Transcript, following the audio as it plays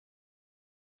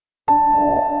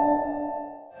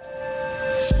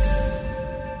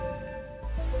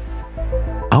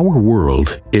Our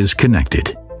world is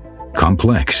connected,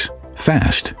 complex,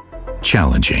 fast,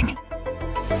 challenging.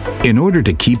 In order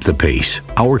to keep the pace,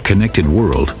 our connected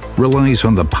world relies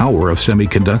on the power of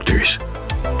semiconductors.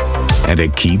 And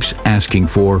it keeps asking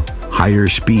for higher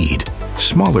speed,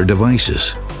 smaller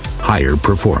devices, higher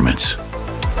performance.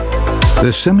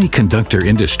 The semiconductor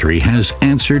industry has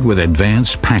answered with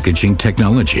advanced packaging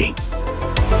technology.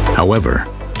 However,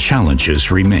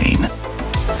 challenges remain.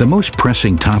 The most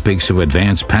pressing topics of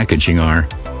advanced packaging are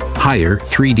higher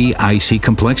 3D IC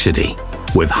complexity,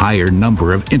 with higher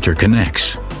number of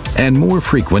interconnects, and more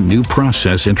frequent new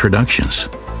process introductions.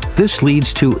 This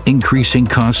leads to increasing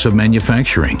costs of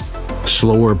manufacturing,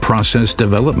 slower process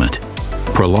development,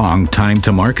 prolonged time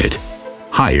to market,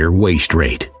 higher waste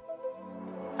rate.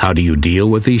 How do you deal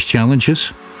with these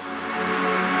challenges?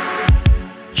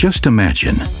 Just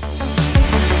imagine.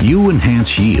 You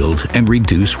enhance yield and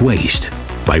reduce waste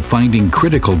by finding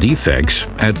critical defects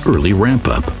at early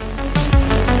ramp-up.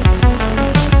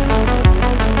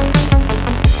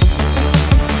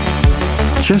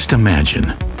 Just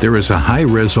imagine there is a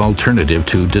high-res alternative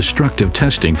to destructive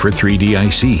testing for 3D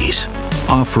ICs,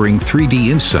 offering 3D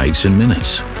insights in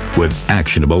minutes with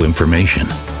actionable information.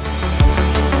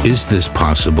 Is this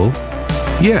possible?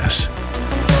 Yes.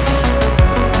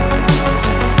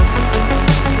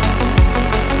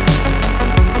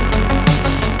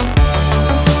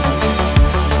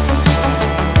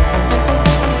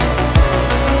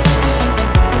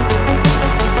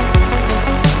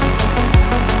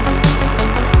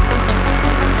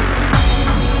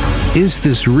 Is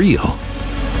this real?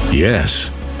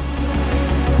 Yes.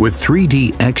 With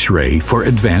 3D X-ray for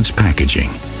advanced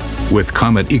packaging. With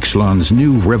Comet Yxlon's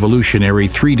new revolutionary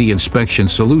 3D inspection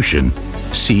solution,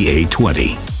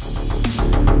 CA20.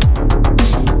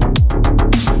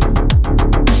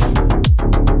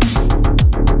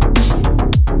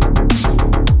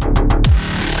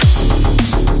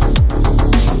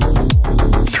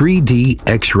 (3D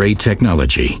X-ray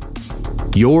technology).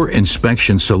 Your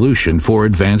inspection solution for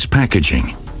advanced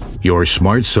packaging. Your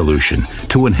smart solution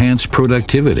to enhance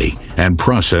productivity and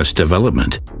process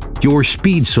development. Your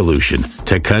speed solution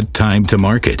to cut time to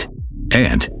market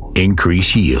and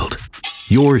increase yield.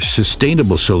 Your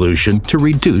sustainable solution to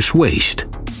reduce waste.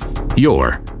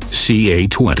 Your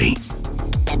CA20.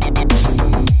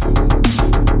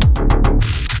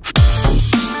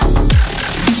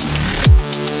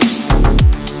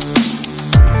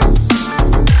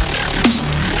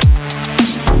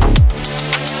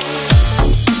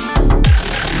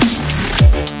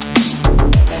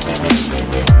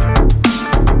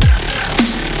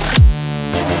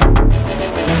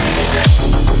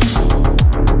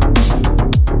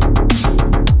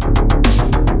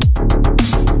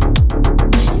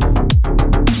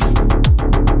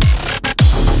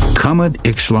 Comet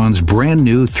Yxlon's brand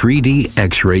new 3D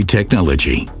X-ray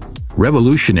technology.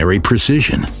 Revolutionary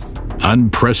precision,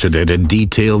 unprecedented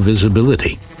detail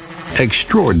visibility,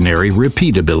 extraordinary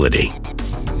repeatability.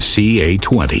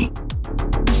 CA20.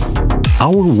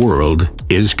 Our world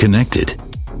is connected,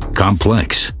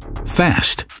 complex,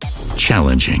 fast,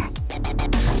 challenging.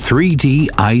 3D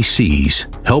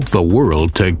ICs help the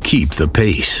world to keep the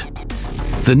pace.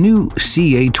 The new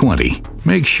CA20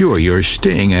 makes sure you're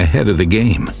staying ahead of the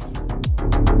game.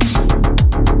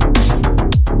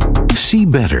 See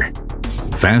better,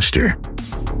 faster,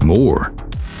 more.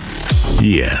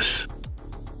 Yes.